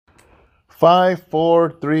5,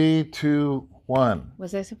 4, 3, 2, 1.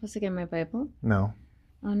 Was I supposed to get my Bible? No.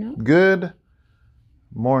 Oh, no? Good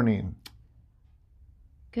morning.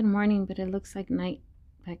 Good morning, but it looks like night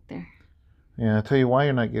back there. Yeah, I'll tell you why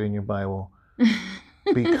you're not getting your Bible.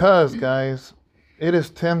 Because, guys, it is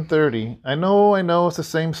 10:30. I know it's the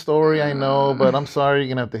same story, I know, but I'm sorry, you're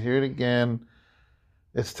going to have to hear it again.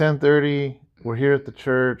 It's 10:30. We're here at the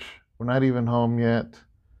church. We're not even home yet.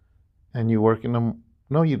 And you work in them.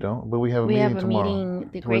 No, you don't, but we have a meeting tomorrow. Meeting,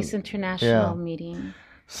 the Grace International meeting.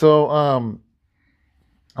 So, I'm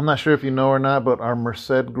not sure if you know or not, but our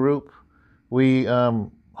Merced group, we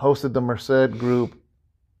hosted the Merced group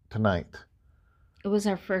tonight. It was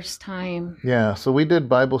our first time. Yeah, so we did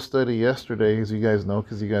Bible study yesterday, as you guys know,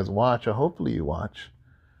 because you guys watch, or hopefully you watch.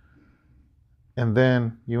 And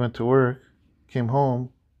then you went to work, came home,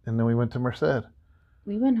 and then we went to Merced.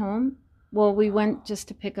 We went home. Well, we went just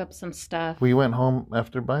to pick up some stuff. We went home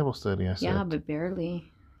after Bible study, I said. Yeah, but barely.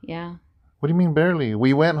 Yeah. What do you mean barely?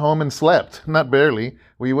 We went home and slept. Not barely.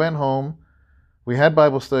 We went home. We had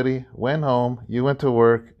Bible study, went home, you went to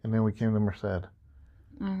work, and then we came to Merced.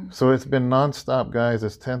 So it's been nonstop, guys.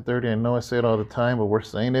 It's 10:30. I know I say it all the time, but we're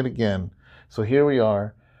saying it again. So here we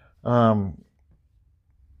are.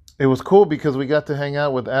 It was cool because we got to hang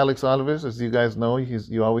out with Alex Alves, as you guys know.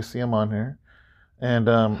 You always see him on here, and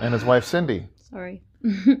his wife Cindy. Sorry.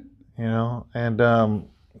 So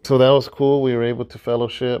that was cool. We were able to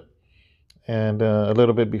fellowship, and a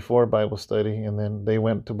little bit before Bible study, and then they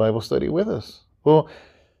went to Bible study with us. Well,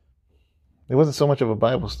 it wasn't so much of a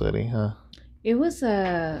Bible study, huh? It was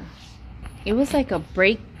like a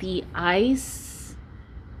break the ice,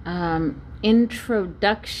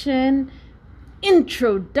 introduction,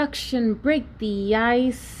 break the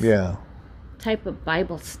ice. Yeah. Type of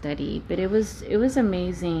Bible study, but it was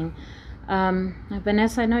amazing.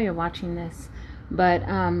 Vanessa, I know you're watching this, but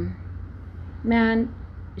man,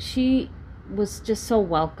 she was just so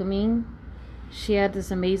welcoming. She had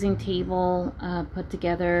this amazing table put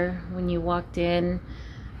together when you walked in.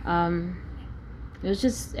 It was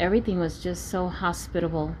just, everything was just so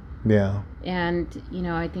hospitable. Yeah. And,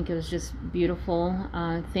 I think it was just beautiful.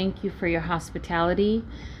 Thank you for your hospitality.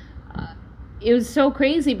 It was so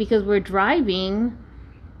crazy because we're driving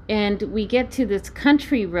and we get to this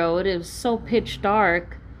country road. It was so pitch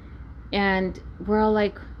dark. And we're all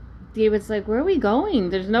like, David's like, where are we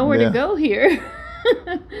going? There's nowhere to go here.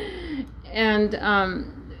 And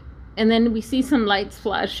then we see some lights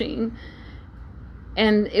flashing.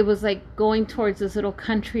 And it was like going towards this little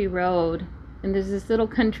country road. And there's this little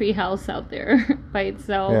country house out there by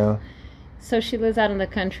itself. Yeah. So she lives out in the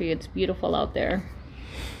country. It's beautiful out there.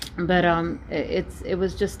 But it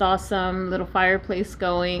was just awesome. Little fireplace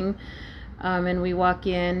going. And we walk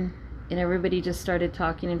in and everybody just started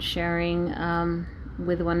talking and sharing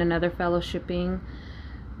with one another, fellowshipping.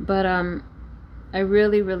 But I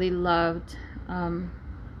really, really loved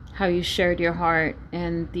how you shared your heart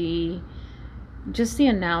and the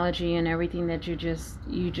analogy and everything that you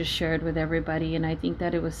just shared with everybody. And I think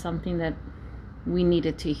that it was something that we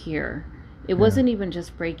needed to hear. It wasn't even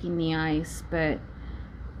just breaking the ice, but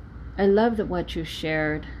I loved what you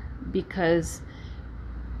shared, because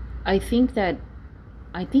I think it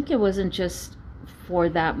wasn't just for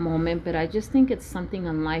that moment, but I just think it's something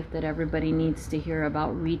in life that everybody needs to hear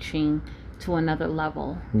about, reaching to another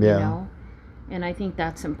level, And I think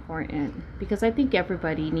that's important, because I think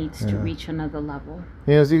everybody needs to reach another level.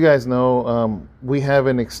 As you guys know, we have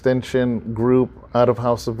an extension group out of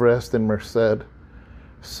House of Rest in Merced.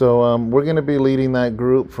 So we're going to be leading that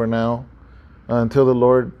group for now until the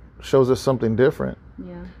Lord shows us something different.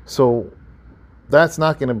 Yeah. So that's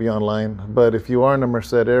not going to be online. But if you are in the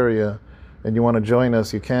Merced area and you want to join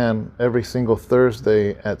us, you can every single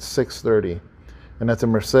Thursday at 6:30. And that's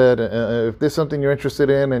in Merced. If there's something you're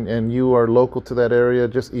interested in and you are local to that area,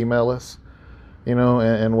 just email us,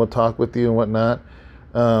 and we'll talk with you and whatnot.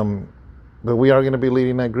 But we are going to be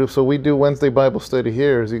leading that group. So we do Wednesday Bible study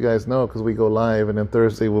here, as you guys know, because we go live. And then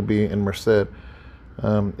Thursday we'll be in Merced.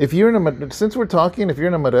 If you're since we're talking, if you're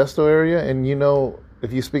in a Modesto area and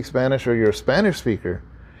if you speak Spanish or you're a Spanish speaker,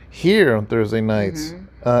 here on Thursday nights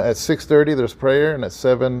at 6:30 there's prayer, and at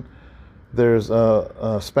 7 there's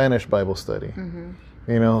a Spanish Bible study.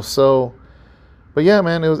 But yeah,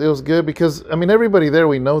 man, it was good because everybody there,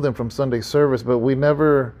 we know them from Sunday service, but we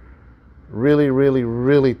never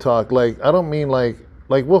really talk. Like, I don't mean like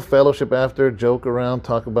we'll fellowship after, joke around,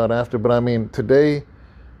 talk about after, but today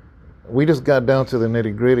we just got down to the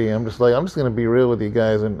nitty gritty. I'm just going to be real with you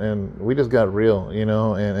guys, and we just got real,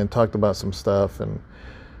 and talked about some stuff,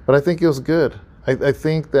 but I think it was good. I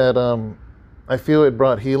think that I feel it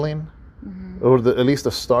brought healing. or at least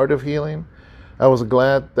the start of healing. I was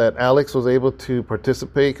glad that Alex was able to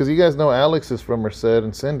participate, because you guys know Alex is from Merced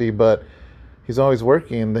and Cindy, but he's always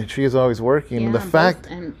working, and she is always working. Yeah,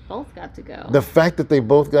 And both got to go. The fact that they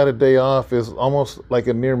both got a day off is almost like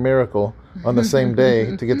a near miracle on the same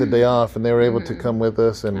day to get the day off, and they were able to come with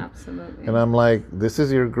us. And Absolutely. and I'm like, this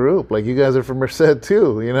is your group. Like, you guys are from Merced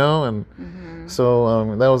too, you know. And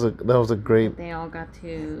so that was a great. They all got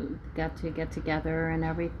to get together and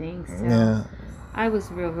everything. So Yeah. I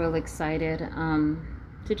was real excited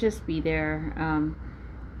to just be there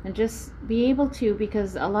and just be able to,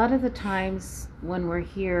 because a lot of the times when we're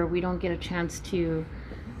here, we don't get a chance to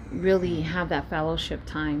really have that fellowship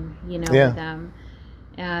time, with them.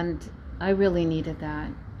 And I really needed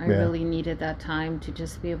that. I really needed that time to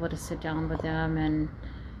just be able to sit down with them and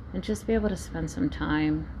just be able to spend some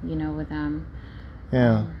time, with them.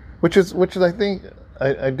 Yeah, which is I think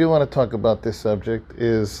I do want to talk about this subject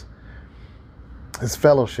is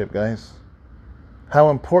fellowship, guys.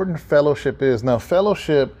 How important fellowship is. Now,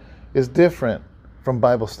 fellowship is different from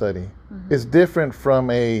Bible study. It's different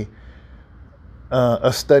from a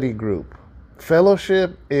study group.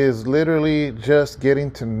 Fellowship is literally just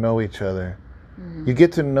getting to know each other. You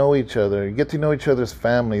get to know each other. You get to know each other's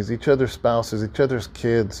families, each other's spouses, each other's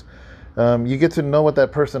kids. You get to know what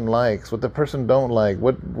that person likes, what the person don't like,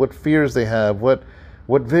 what fears they have, what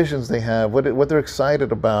visions they have, what they're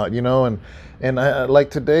excited about, and I,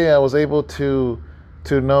 like today I was able to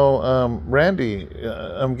know Randy.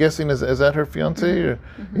 I'm guessing is that her fiance? Or,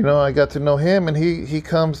 I got to know him, and he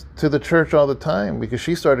comes to the church all the time because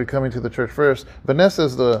she started coming to the church first.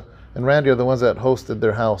 Vanessa's and Randy are the ones that hosted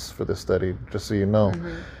their house for this study, just so you know.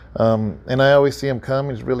 And I always see him come.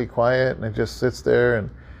 He's really quiet, and he just sits there,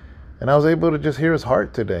 and I was able to just hear his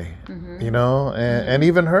heart today, and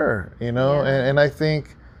even her, and I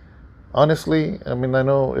think, honestly, I mean, I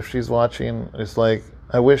know if she's watching, it's like,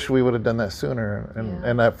 I wish we would have done that sooner,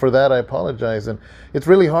 and for that I apologize. And it's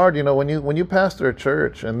really hard, when you pastor a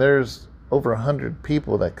church and there's over 100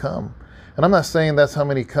 people that come, and I'm not saying that's how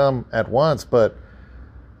many come at once, but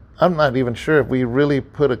I'm not even sure if we really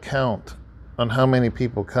put a count on how many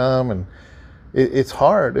people come, and it's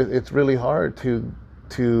hard. It's really hard to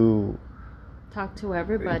talk to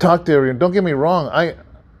everybody. Don't get me wrong.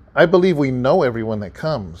 I believe we know everyone that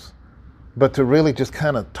comes, but to really just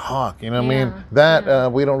kind of talk, what I mean?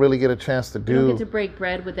 That we don't really get a chance to do. We don't get to break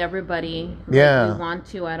bread with everybody. We want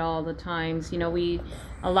to at all the times.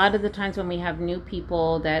 A lot of the times when we have new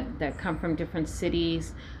people that come from different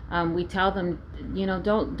cities, we tell them,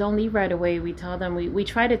 don't leave right away. We tell them, we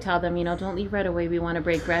try to tell them, don't leave right away. We want to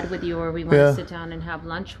break bread with you, or we want to sit down and have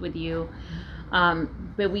lunch with you.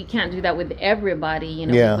 But we can't do that with everybody.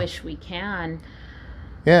 We wish we can.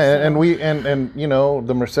 Yeah, so. and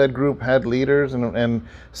the Merced group had leaders, and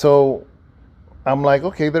so I'm like,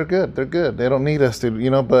 okay, they're good. They don't need us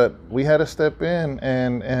to, but we had to step in,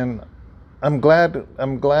 and I'm glad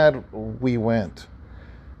we went.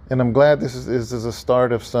 And I'm glad this is a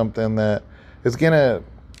start of something that is going to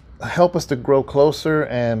help us to grow closer.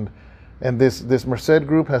 And this Merced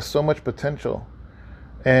group has so much potential.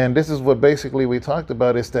 And this is what basically we talked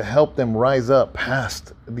about, is to help them rise up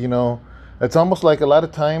past, It's almost like a lot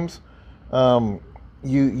of times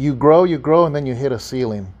you grow, and then you hit a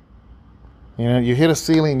ceiling. You hit a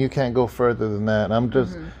ceiling, you can't go further than that.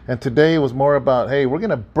 And today was more about, hey, we're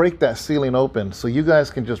going to break that ceiling open so you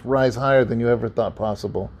guys can just rise higher than you ever thought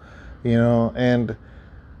possible. And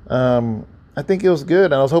I think it was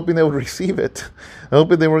good. I was hoping they would receive it. I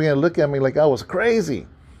hoping they were going to look at me like I was crazy,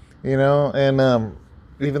 and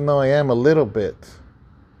even though I am a little bit,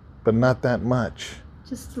 but not that much.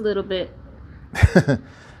 Just a little bit. But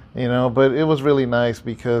it was really nice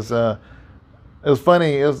because it was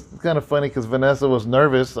funny. It was kind of funny because Vanessa was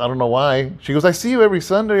nervous. I don't know why. She goes, I see you every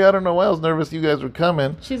Sunday. I don't know why I was nervous you guys were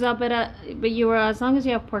coming. She's all, but you were, as long as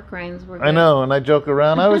you have pork rinds, we're good. I know, and I joke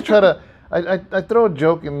around. I always try to, I throw a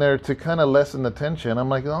joke in there to kind of lessen the tension. I'm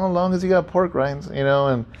like, oh, as long as you got pork rinds,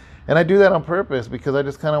 and I do that on purpose because I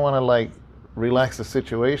just kind of want to relax the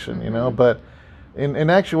situation, but in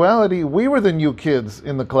actuality, we were the new kids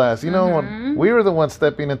in the class. When we were the ones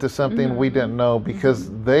stepping into something we didn't know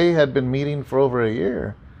because they had been meeting for over a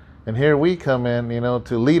year. And here we come in,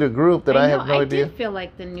 to lead a group that I have no idea. I did feel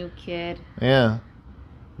like the new kid. Yeah.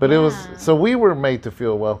 But it was, so we were made to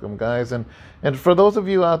feel welcome, guys. And for those of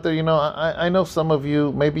you out there, I know some of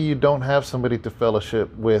you, maybe you don't have somebody to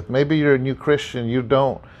fellowship with. Maybe you're a new Christian, you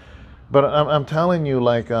don't. But I'm telling you,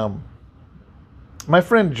 my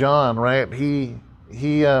friend John, right? He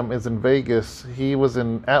is in Vegas. He was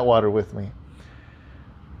in Atwater with me.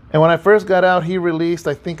 And when I first got out, he released,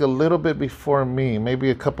 I think, a little bit before me, maybe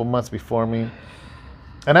a couple months before me.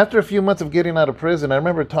 And after a few months of getting out of prison, I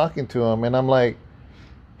remember talking to him, and I'm like,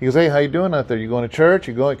 he goes, "Hey, how you doing out there? You going to church?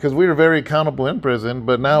 You going?" Because we were very accountable in prison,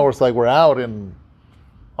 but now it's like we're out, and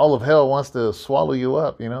all of hell wants to swallow you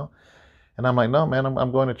up, you know. And I'm like, "No, man,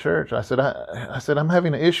 I'm going to church." I said, "I'm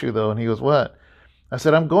having an issue though." And he goes, "What?" I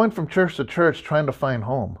said, "I'm going from church to church trying to find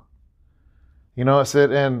home." You know, I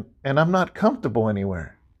said, and I'm not comfortable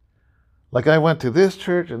anywhere. Like I went to this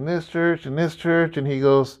church and this church and this church, and he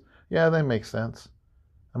goes, "Yeah, that makes sense."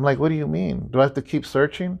 I'm like, "What do you mean? Do I have to keep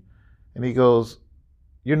searching?" And he goes,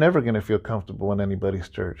 "You're never going to feel comfortable in anybody's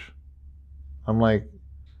church." I'm like,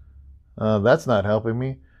 "That's not helping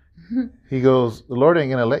me." He goes, "The Lord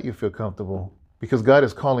ain't going to let you feel comfortable because God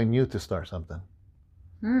is calling you to start something."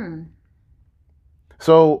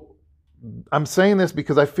 So I'm saying this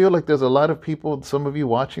because I feel like there's a lot of people, some of you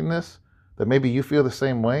watching this, that maybe you feel the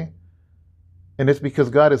same way. And it's because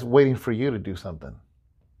God is waiting for you to do something.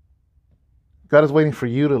 God is waiting for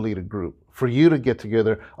you to lead a group, for you to get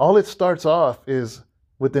together. All it starts off is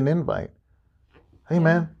with an invite. "Hey,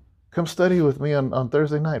 man, come study with me on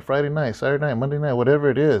Thursday night, Friday night, Saturday night, Monday night, whatever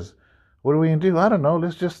it is. What are we going to do? I don't know.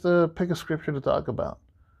 Let's just pick a scripture to talk about."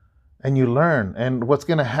 And you learn. And what's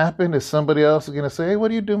going to happen is somebody else is going to say, "Hey, what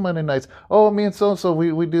do you do Monday nights?" "Oh, me and so-and-so,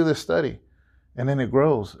 we do this study." And then it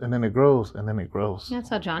grows, and then it grows, and then it grows. That's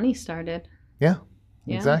how Johnny started. Yeah,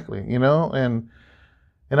 exactly. You know, and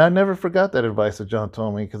I never forgot that advice that John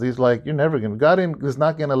told me, because he's like, God is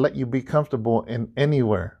not going to let you be comfortable in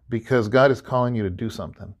anywhere, because God is calling you to do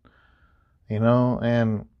something, you know,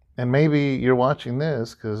 and maybe you're watching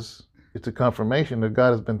this because it's a confirmation that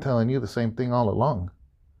God has been telling you the same thing all along.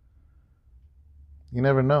 You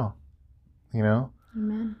never know, you know.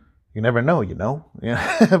 Amen. You never know, you know.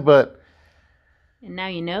 Yeah, but. And now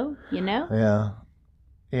you know, you know. Yeah.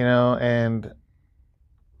 You know, and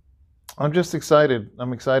I'm just excited.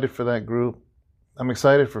 I'm excited for that group. I'm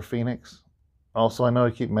excited for Phoenix. Also, I know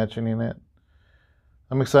I keep mentioning it.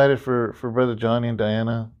 I'm excited for Brother Johnny and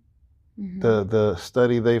Diana. Mm-hmm. The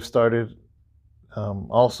study they've started,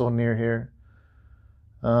 also near here.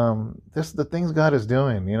 This the things God is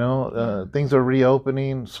doing, you know. Things are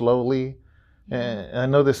reopening slowly. And I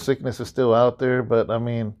know this sickness is still out there, but I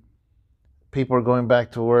mean, people are going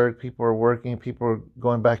back to work, people are working, people are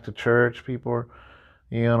going back to church, people are,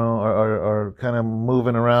 you know, are kind of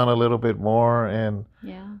moving around a little bit more. And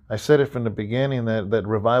I said it from the beginning that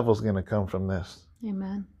revival is going to come from this.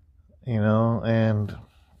 Amen. You know, and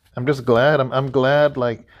I'm just glad. I'm glad,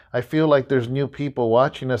 like, I feel like there's new people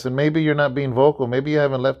watching us, and maybe you're not being vocal, maybe you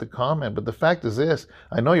haven't left a comment, but the fact is this,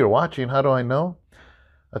 I know you're watching. How do I know?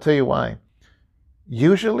 I'll tell you why.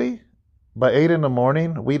 Usually, by 8 in the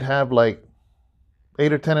morning, we'd have like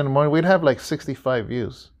 8 or 10 in the morning, we'd have like 65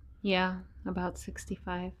 views. Yeah, about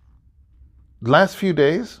 65. Last few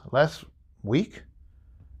days, last week,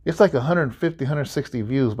 it's like 150, 160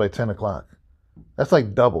 views by 10 o'clock. That's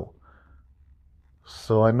like double.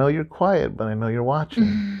 So I know you're quiet, but I know you're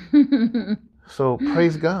watching. So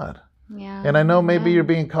praise God. Yeah. And I know maybe you're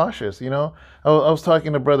being cautious, you know. I was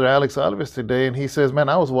talking to Brother Alex Alves today, and he says, "Man,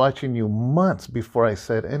 I was watching you months before I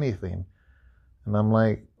said anything." And I'm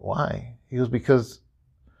like, "Why?" He goes, "Because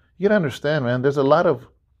you gotta understand, man, there's a lot of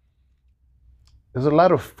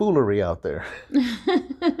foolery out there."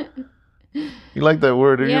 You like that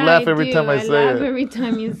word? Yeah, you laugh every time I say it. I laugh every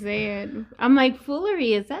time you say it. I'm like,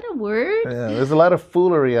 foolery, is that a word? Yeah, there's a lot of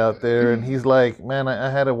foolery out there. And he's like, "Man, I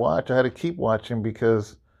had to watch. I had to keep watching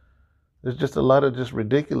because there's just a lot of just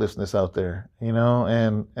ridiculousness out there, you know."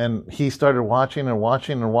 And he started watching and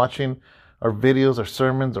watching and watching our videos, our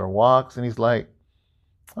sermons, our walks. And he's like,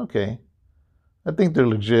 "Okay, I think they're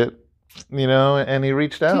legit," you know, and he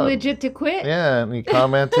reached out. Too legit to quit? Yeah, and he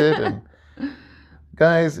commented. And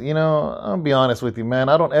guys, you know, I'll be honest with you, man.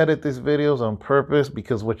 I don't edit these videos on purpose,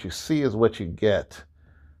 because what you see is what you get.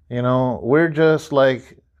 You know, we're just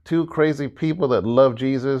like two crazy people that love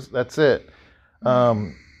Jesus. That's it.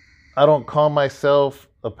 I don't call myself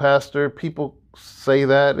a pastor. People say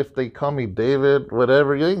that if they call me David,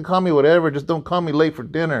 whatever. You can call me whatever, just don't call me late for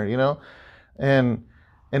dinner, you know? And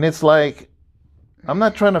it's like, I'm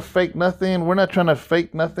not trying to fake nothing. We're not trying to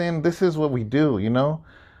fake nothing. This is what we do, you know?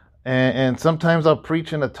 And sometimes I'll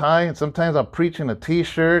preach in a tie, and sometimes I'll preach in a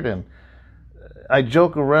t-shirt, and I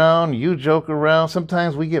joke around, you joke around.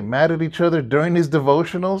 Sometimes we get mad at each other during these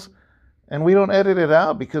devotionals, and we don't edit it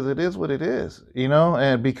out because it is what it is, you know?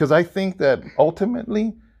 And because I think that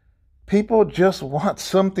ultimately, people just want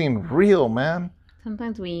something real, man.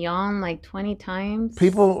 Sometimes we yawn like 20 times.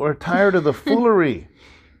 People are tired of the foolery,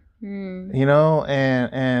 you know?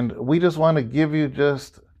 And we just want to give you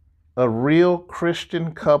just a real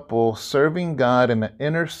Christian couple serving God in the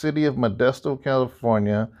inner city of Modesto,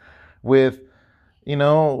 California, with,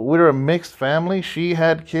 we're a mixed family. She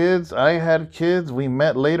had kids, I had kids. We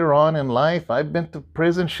met later on in life. I've been to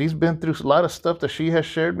prison. She's been through a lot of stuff that she has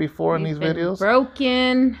shared before in these videos.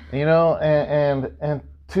 Broken. And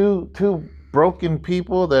two broken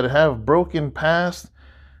people that have broken past,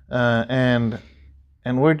 and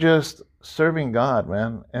we're just serving God,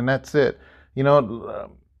 man, and that's it.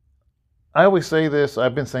 I always say this,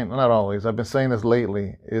 I've been saying this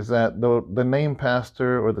lately, is that the name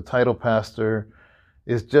pastor or the title pastor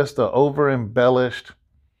is just a over-embellished.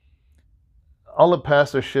 All a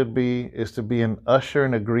pastor should be is to be an usher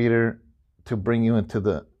and a greeter to bring you to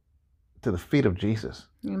the feet of Jesus.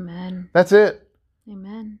 Amen. That's it.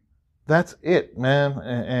 Amen. That's it, man.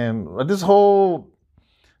 And this whole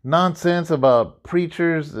nonsense about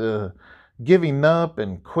preachers giving up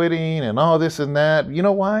and quitting and all this and that. You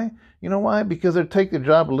know why? Because they take their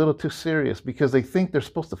job a little too serious, because they think they're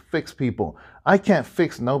supposed to fix people. I can't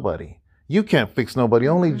fix nobody. You can't fix nobody.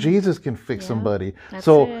 Only Jesus can fix somebody.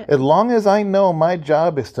 So as long as I know my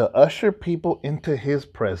job is to usher people into his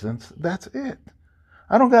presence, that's it.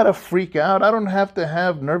 I don't got to freak out. I don't have to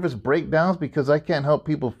have nervous breakdowns because I can't help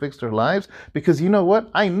people fix their lives. Because you know what?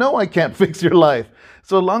 I know I can't fix your life.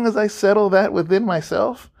 So as long as I settle that within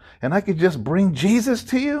myself and I could just bring Jesus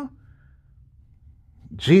to you,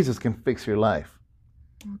 Jesus can fix your life.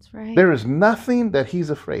 That's right. There is nothing that he's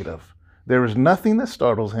afraid of. There is nothing that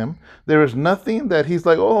startles him. There is nothing that he's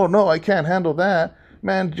like, oh, no, I can't handle that.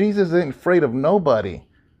 Man, Jesus ain't afraid of nobody.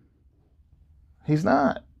 He's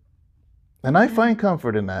not. And I find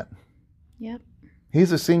comfort in that. Yep.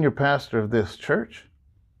 He's the senior pastor of this church.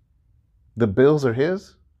 The bills are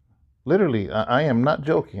his. Literally, I am not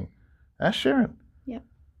joking. Ask Sharon. Yep.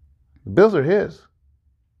 The bills are his.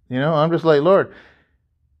 I'm just like, Lord,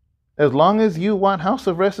 as long as you want House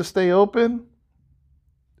of Rest to stay open,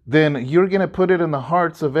 then you're going to put it in the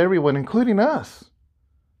hearts of everyone, including us,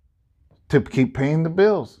 to keep paying the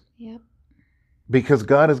bills. Yep. Because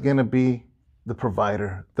God is going to be the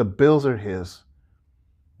provider. The bills are his.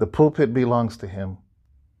 The pulpit belongs to him.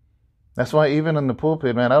 That's why even in the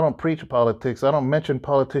pulpit, man, I don't preach politics. I don't mention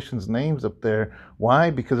politicians' names up there. Why?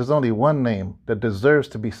 Because there's only one name that deserves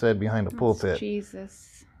to be said behind the pulpit.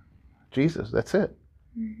 Jesus. Jesus, that's it.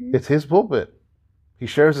 Mm-hmm. It's his pulpit. He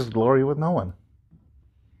shares his glory with no one.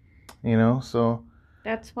 So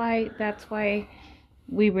that's why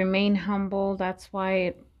we remain humble. That's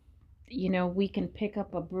why we can pick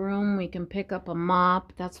up a broom, we can pick up a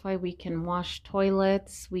mop. That's why we can wash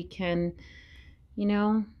toilets. We can,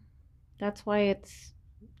 that's why it's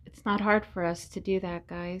not hard for us to do that,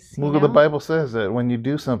 guys. Well, the Bible says that when you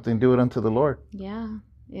do something, do it unto the Lord. Yeah.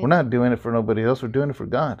 We're not doing it for nobody else. We're doing it for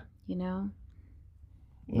God.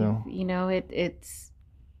 It's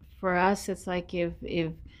for us. It's like if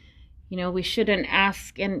we shouldn't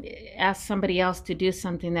ask somebody else to do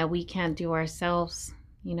something that we can't do ourselves.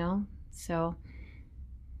 So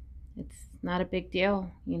it's not a big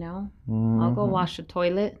deal. Mm-hmm. I'll go wash a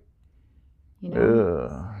toilet. What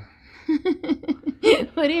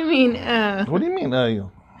do you mean? What do you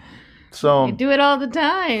mean? So I do it all the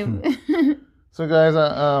time. So guys,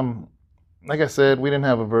 like I said, we didn't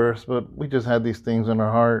have a verse, but we just had these things in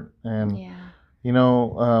our heart, and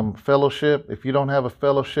fellowship. If you don't have a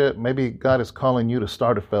fellowship, maybe God is calling you to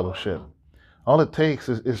start a fellowship. All it takes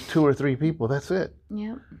is 2 or 3 people. That's it.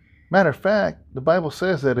 Yep. Matter of fact, the Bible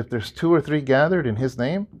says that if there's 2 or 3 gathered in his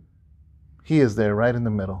name, he is there right in the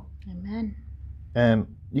middle. Amen. And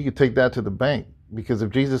you could take that to the bank, because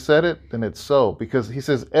if Jesus said it, then it's so. Because he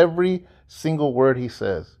says every single word he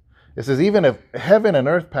says. It says even if heaven and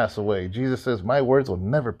earth pass away, Jesus says my words will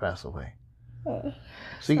never pass away.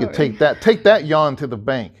 So you could take that yawn to the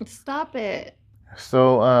bank. Stop it.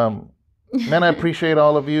 So, man, I appreciate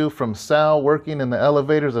all of you, from Sal working in the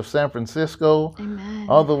elevators of San Francisco, Amen,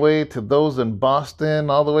 all the way to those in Boston,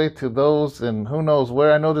 all the way to those in who knows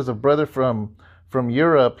where. I know there's a brother from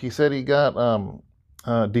Europe. He said he got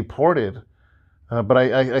deported. But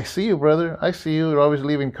I see you, brother. I see you. You're always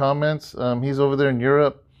leaving comments. He's over there in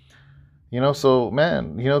Europe. So,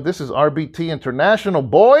 man, this is RBT International,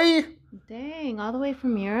 boy. Dang, all the way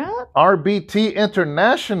from Europe? RBT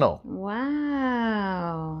International.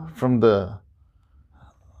 Wow. From the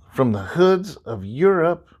hoods of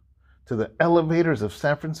Europe to the elevators of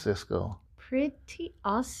San Francisco. Pretty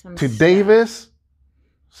awesome. To Davis,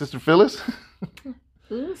 Sister Phyllis.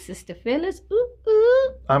 Ooh, Sister Phyllis. Ooh,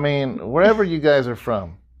 ooh. I mean, wherever you guys are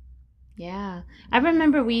from. Yeah. I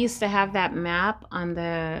remember we used to have that map on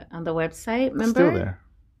the website, remember? It's still there.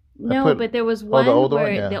 No, but there was one the old where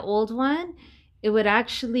one, yeah. the old one, it would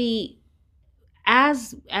actually,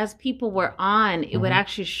 as people were on, it would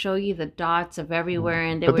actually show you the dots of everywhere,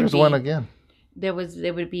 and But there's one again. there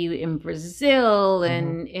would be in Brazil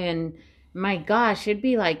and my gosh, it'd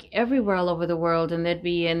be like everywhere all over the world, and there'd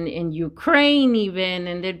be in Ukraine even,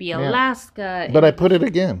 and there'd be Alaska. But I put it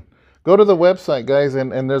again. Go to the website, guys,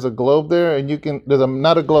 and there's a globe there, and you can,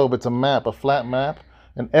 not a globe, it's a map, a flat map,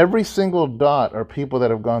 and every single dot are people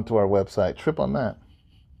that have gone to our website. Trip on that.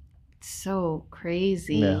 So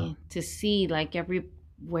crazy to see, like,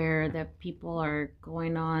 everywhere that people are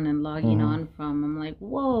going on and logging on from. I'm like,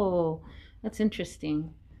 whoa, that's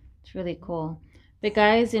interesting. It's really cool. But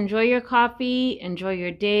guys, enjoy your coffee, enjoy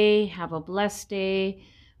your day, have a blessed day.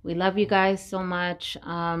 We love you guys so much.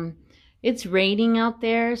 It's raining out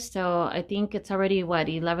there, so I think it's already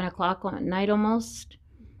 11 o'clock at night almost.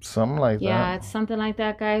 Something like that. Yeah, it's something like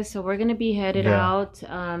that, guys. So we're gonna be headed out.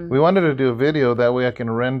 We wanted to do a video, that way I can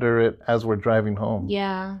render it as we're driving home.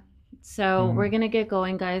 Yeah. So we're gonna get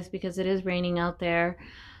going, guys, because it is raining out there.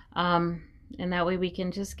 And that way we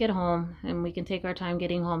can just get home and we can take our time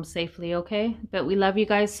getting home safely, okay? But we love you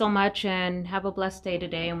guys so much, and have a blessed day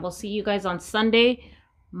today. And we'll see you guys on Sunday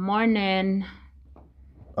morning.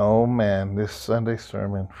 Oh man, this Sunday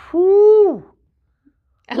sermon. Whoo!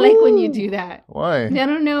 I like when you do that. Why? I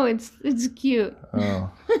don't know. It's cute.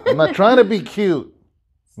 Oh, I'm not trying to be cute.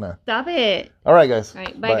 No. Stop it. All right, guys. All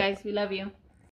right. Bye, guys. We love you.